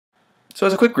So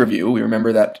as a quick review, we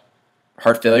remember that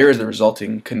heart failure is the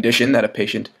resulting condition that a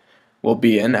patient will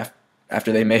be in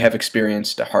after they may have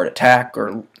experienced a heart attack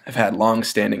or have had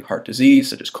long-standing heart disease,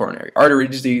 such as coronary artery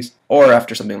disease, or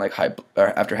after something like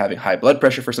after having high blood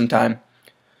pressure for some time.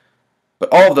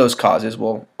 But all of those causes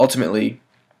will ultimately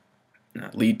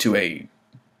lead to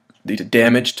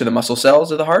damage to the muscle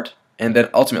cells of the heart, and then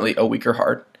ultimately a weaker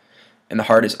heart, and the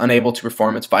heart is unable to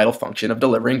perform its vital function of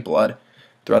delivering blood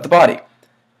throughout the body.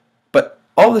 But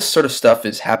all this sort of stuff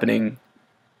is happening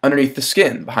underneath the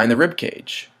skin, behind the rib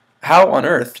cage. How on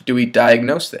earth do we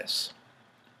diagnose this?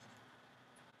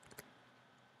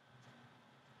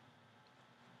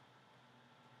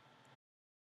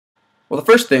 Well, the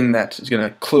first thing that is going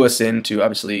to clue us into,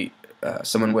 obviously,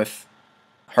 someone with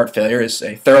heart failure is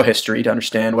a thorough history to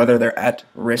understand whether they're at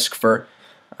risk for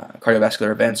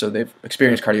cardiovascular events, or they've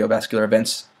experienced cardiovascular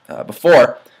events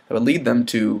before that would lead them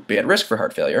to be at risk for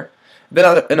heart failure. Then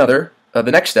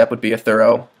the next step would be a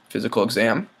thorough physical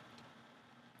exam.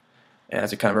 And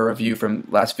as a kind of a review from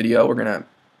last video, we're going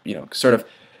to, sort of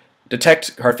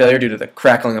detect heart failure due to the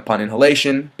crackling upon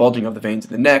inhalation, bulging of the veins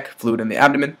in the neck, fluid in the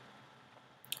abdomen.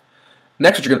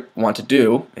 Next, what you're going to want to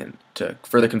do, and to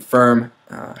further confirm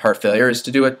heart failure, is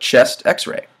to do a chest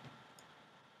X-ray.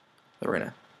 So we're going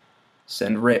to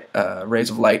send rays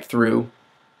of light through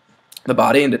the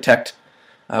body and detect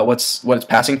what it's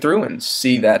passing through, and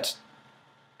see that.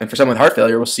 And for someone with heart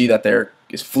failure, we'll see that there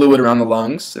is fluid around the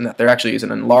lungs, and that there actually is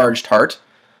an enlarged heart.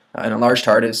 An enlarged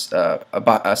heart is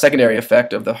a secondary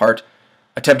effect of the heart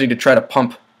attempting to try to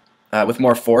pump with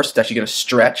more force. It's actually going to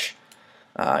stretch,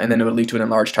 and then it would lead to an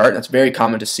enlarged heart. And that's very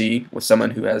common to see with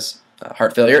someone who has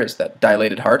heart failure, is that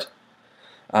dilated heart.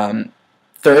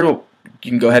 Third, you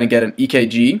can go ahead and get an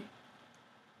EKG,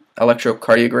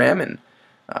 electrocardiogram, and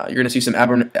you're going to see some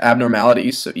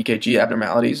abnormalities. So EKG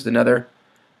abnormalities is another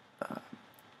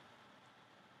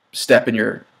step in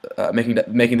your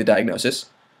making the diagnosis.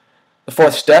 The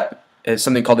fourth step is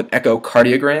something called an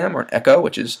echocardiogram, or an echo,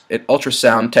 which is an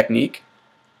ultrasound technique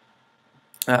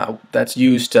that's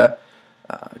used to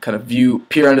kind of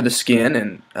peer under the skin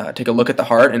and take a look at the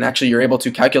heart, and actually you're able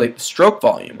to calculate the stroke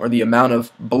volume, or the amount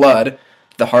of blood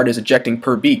the heart is ejecting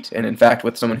per beat. And in fact,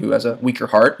 with someone who has a weaker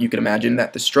heart, you can imagine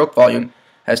that the stroke volume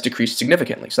has decreased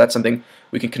significantly. So that's something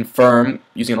we can confirm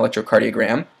using an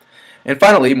electrocardiogram. And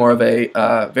finally, more of a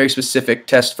very specific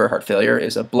test for heart failure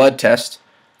is a blood test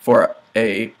for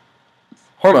a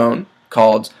hormone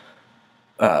called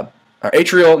atrial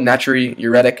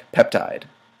natriuretic peptide,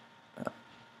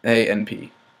 ANP.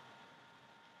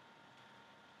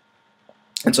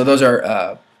 And so those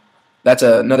are that's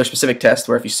another specific test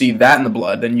where if you see that in the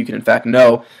blood, then you can in fact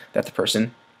know that the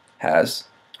person has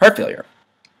heart failure.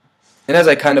 And as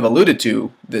I kind of alluded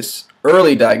to, this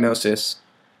early diagnosis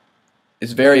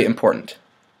is very important.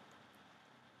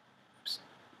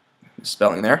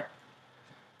 Spelling there.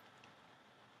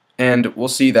 And we'll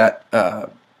see that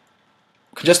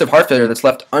congestive heart failure that's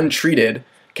left untreated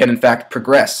can in fact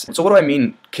progress. So what do I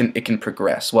mean it can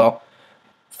progress? Well,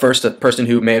 first, a person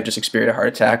who may have just experienced a heart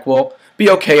attack will be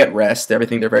okay at rest.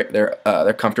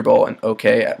 They're comfortable and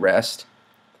okay at rest.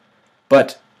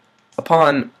 But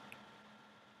upon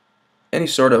any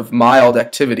sort of mild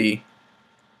activity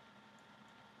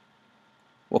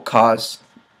will cause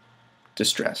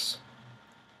distress.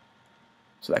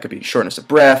 So that could be shortness of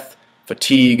breath,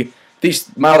 fatigue.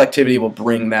 These mild activity will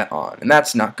bring that on, and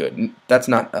that's not good. That's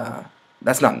not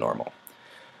normal.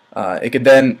 It could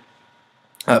then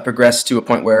progress to a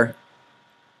point where,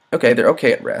 okay, they're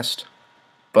okay at rest,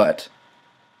 but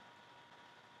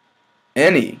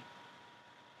any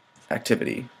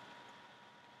activity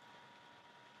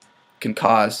can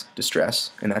cause distress,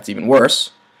 and that's even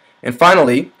worse. And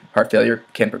finally, heart failure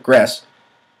can progress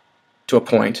to a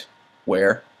point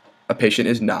where a patient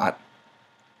is not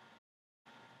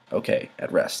okay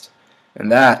at rest.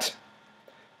 And that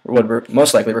would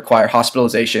most likely require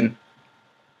hospitalization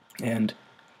and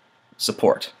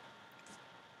support.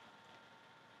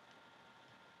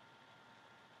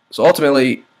 So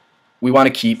ultimately, we want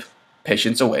to keep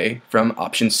patients away from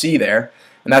option C there,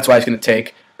 and that's why it's going to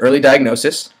take early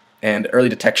diagnosis and early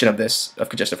detection of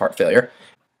congestive heart failure.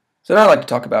 So now I'd like to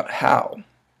talk about how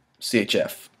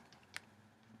CHF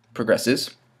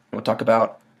progresses. We'll talk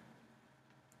about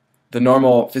the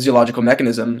normal physiological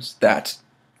mechanisms that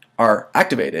are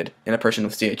activated in a person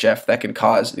with CHF that can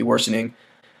cause the worsening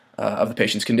of the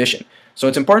patient's condition. So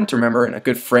it's important to remember, and a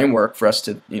good framework for us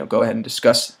to go ahead and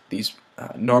discuss these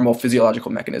normal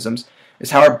physiological mechanisms,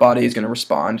 is how our body is going to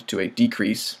respond to a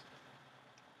decrease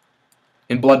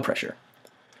in blood pressure.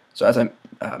 So as I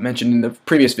mentioned in the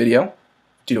previous video,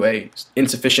 due to a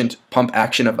insufficient pump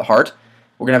action of the heart,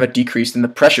 we're going to have a decrease in the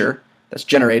pressure that's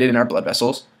generated in our blood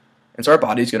vessels, and so our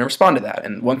body is going to respond to that.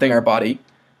 And one thing our body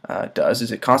does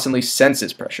is it constantly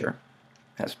senses pressure.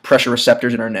 It has pressure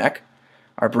receptors in our neck.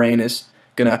 Our brain is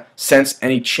going to sense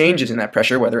any changes in that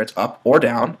pressure, whether it's up or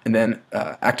down, and then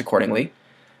act accordingly.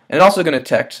 And it's also going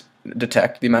to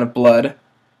detect the amount of blood,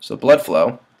 so blood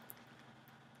flow,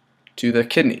 to the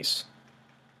kidneys.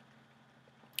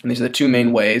 And these are the two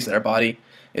main ways that our body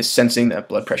is sensing the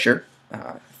blood pressure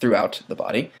throughout the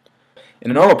body. In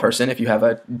a normal person, if you have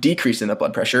a decrease in the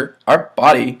blood pressure, our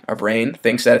brain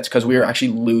thinks that it's because we are actually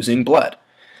losing blood.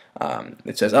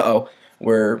 It says, uh-oh,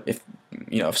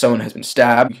 if someone has been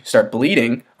stabbed, you start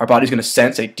bleeding, our body's going to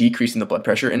sense a decrease in the blood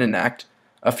pressure and enact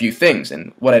a few things.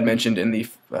 And what I mentioned in the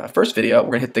first video,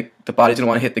 we're going to hit the body's going to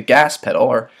want to hit the gas pedal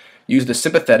or use the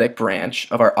sympathetic branch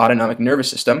of our autonomic nervous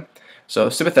system. So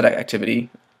sympathetic activity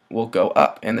will go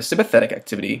up, and the sympathetic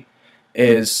activity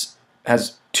has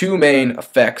two main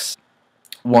effects.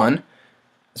 One,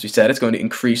 as we said, it's going to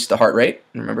increase the heart rate.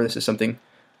 Remember, this is something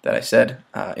that I said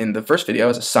in the first video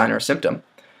as a sign or a symptom.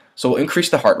 So we'll increase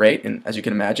the heart rate, and as you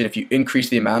can imagine, if you increase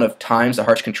the amount of times the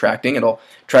heart's contracting, it'll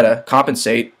try to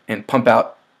compensate and pump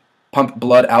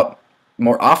blood out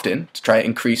more often to try to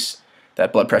increase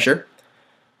that blood pressure.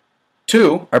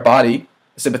 Two, our body,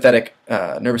 the sympathetic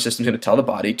nervous system, is going to tell the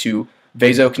body to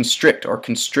vasoconstrict or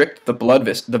constrict the blood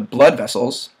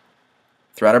vessels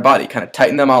throughout our body, kind of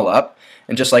tighten them all up.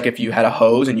 And just like if you had a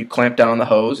hose and you clamped down on the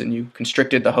hose and you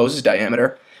constricted the hose's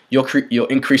diameter, you'll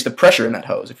increase the pressure in that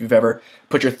hose. If you've ever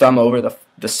put your thumb over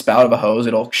the spout of a hose,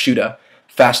 it'll shoot a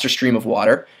faster stream of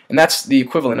water. And that's the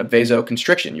equivalent of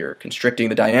vasoconstriction. You're constricting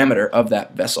the diameter of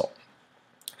that vessel.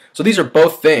 So these are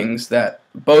both things that,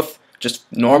 both just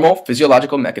normal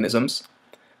physiological mechanisms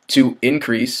to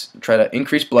try to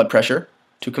increase blood pressure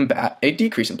to combat a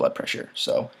decrease in blood pressure.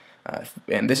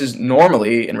 And this is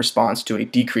normally in response to a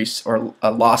decrease or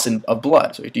a loss of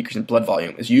blood. So a decrease in blood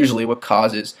volume is usually what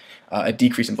causes a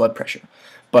decrease in blood pressure.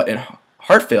 But in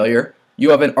heart failure, you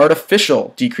have an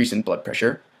artificial decrease in blood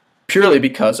pressure purely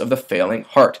because of the failing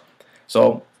heart.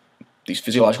 So these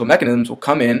physiological mechanisms will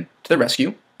come in to the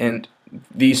rescue, and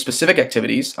these specific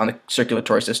activities on the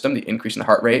circulatory system, the increase in the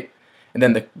heart rate, and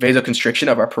then the vasoconstriction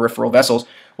of our peripheral vessels,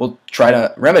 will try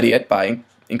to remedy it by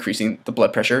increasing the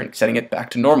blood pressure and setting it back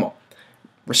to normal,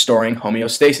 restoring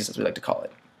homeostasis, as we like to call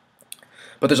it.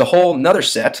 But there's a whole nother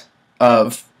set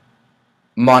of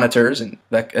monitors and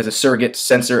that as a surrogate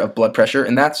sensor of blood pressure,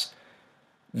 and that's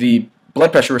the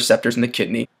blood pressure receptors in the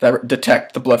kidney that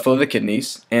detect the blood flow to the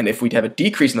kidneys. And if we have a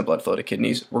decrease in the blood flow to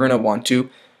kidneys, we're going to want to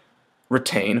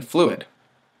retain fluid.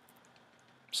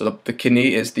 So the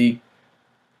kidney is the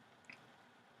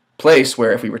place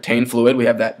where if we retain fluid, we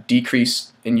have that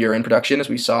decrease in urine production, as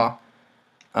we saw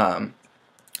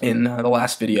in the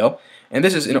last video. And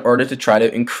this is in order to try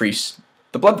to increase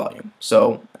the blood volume.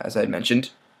 So as I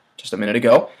mentioned just a minute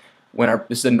ago,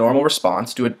 this is a normal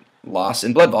response to a loss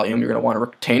in blood volume, you're going to want to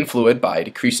retain fluid by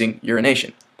decreasing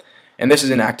urination. And this is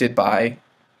enacted by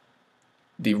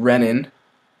the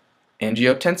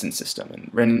renin-angiotensin system.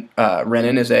 And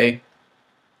renin is a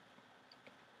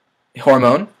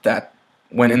hormone that,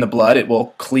 when in the blood, it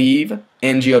will cleave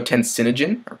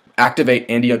angiotensinogen, or activate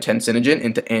angiotensinogen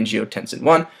into angiotensin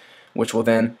 1, which will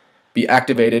then be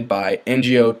activated by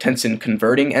angiotensin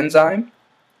converting enzyme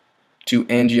to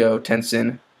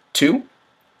angiotensin 2.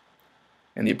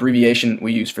 And the abbreviation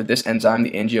we use for this enzyme,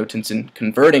 the angiotensin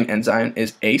converting enzyme,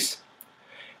 is ACE.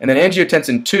 And then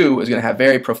angiotensin 2 is going to have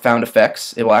very profound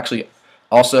effects. It will actually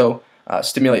also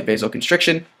stimulate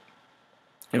vasoconstriction.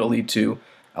 It will lead to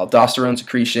aldosterone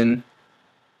secretion,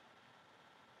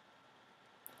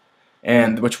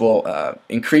 and which will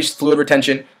increase fluid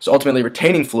retention, so ultimately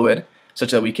retaining fluid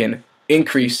such that we can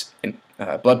increase in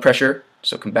blood pressure,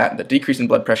 so combat the decrease in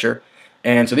blood pressure.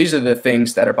 And so these are the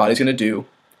things that our body's going to do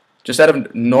just out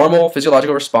of normal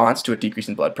physiological response to a decrease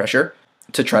in blood pressure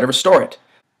to try to restore it.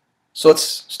 So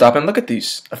let's stop and look at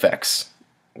these effects.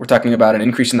 We're talking about an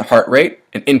increase in the heart rate,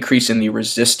 an increase in the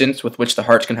resistance with which the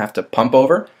heart's going to have to pump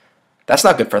over. That's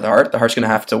not good for the heart. The heart's going to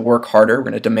have to work harder. We're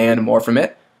going to demand more from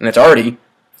it, and it's already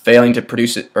failing to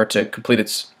produce it or to complete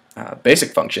its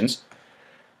basic functions.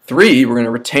 3, we're going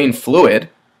to retain fluid.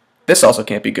 This also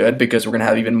can't be good because we're going to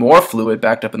have even more fluid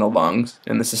backed up in the lungs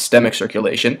and the systemic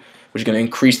circulation, which is going to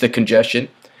increase the congestion,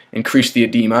 increase the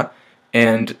edema,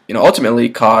 and ultimately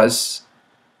cause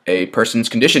a person's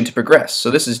condition to progress. So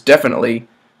this is definitely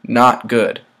not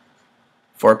good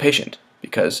for a patient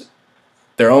because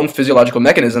their own physiological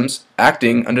mechanisms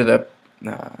acting under the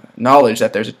knowledge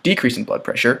that there's a decrease in blood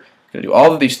pressure are going to do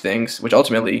all of these things, which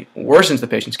ultimately worsens the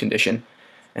patient's condition.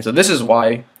 And so this is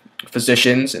why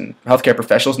physicians and healthcare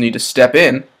professionals need to step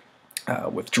in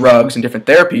with drugs and different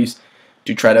therapies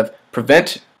to try to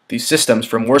prevent these systems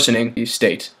from worsening the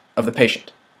state of the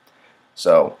patient.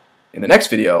 So in the next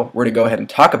video, we're going to go ahead and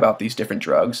talk about these different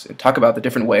drugs and talk about the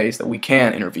different ways that we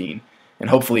can intervene and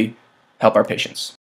hopefully help our patients.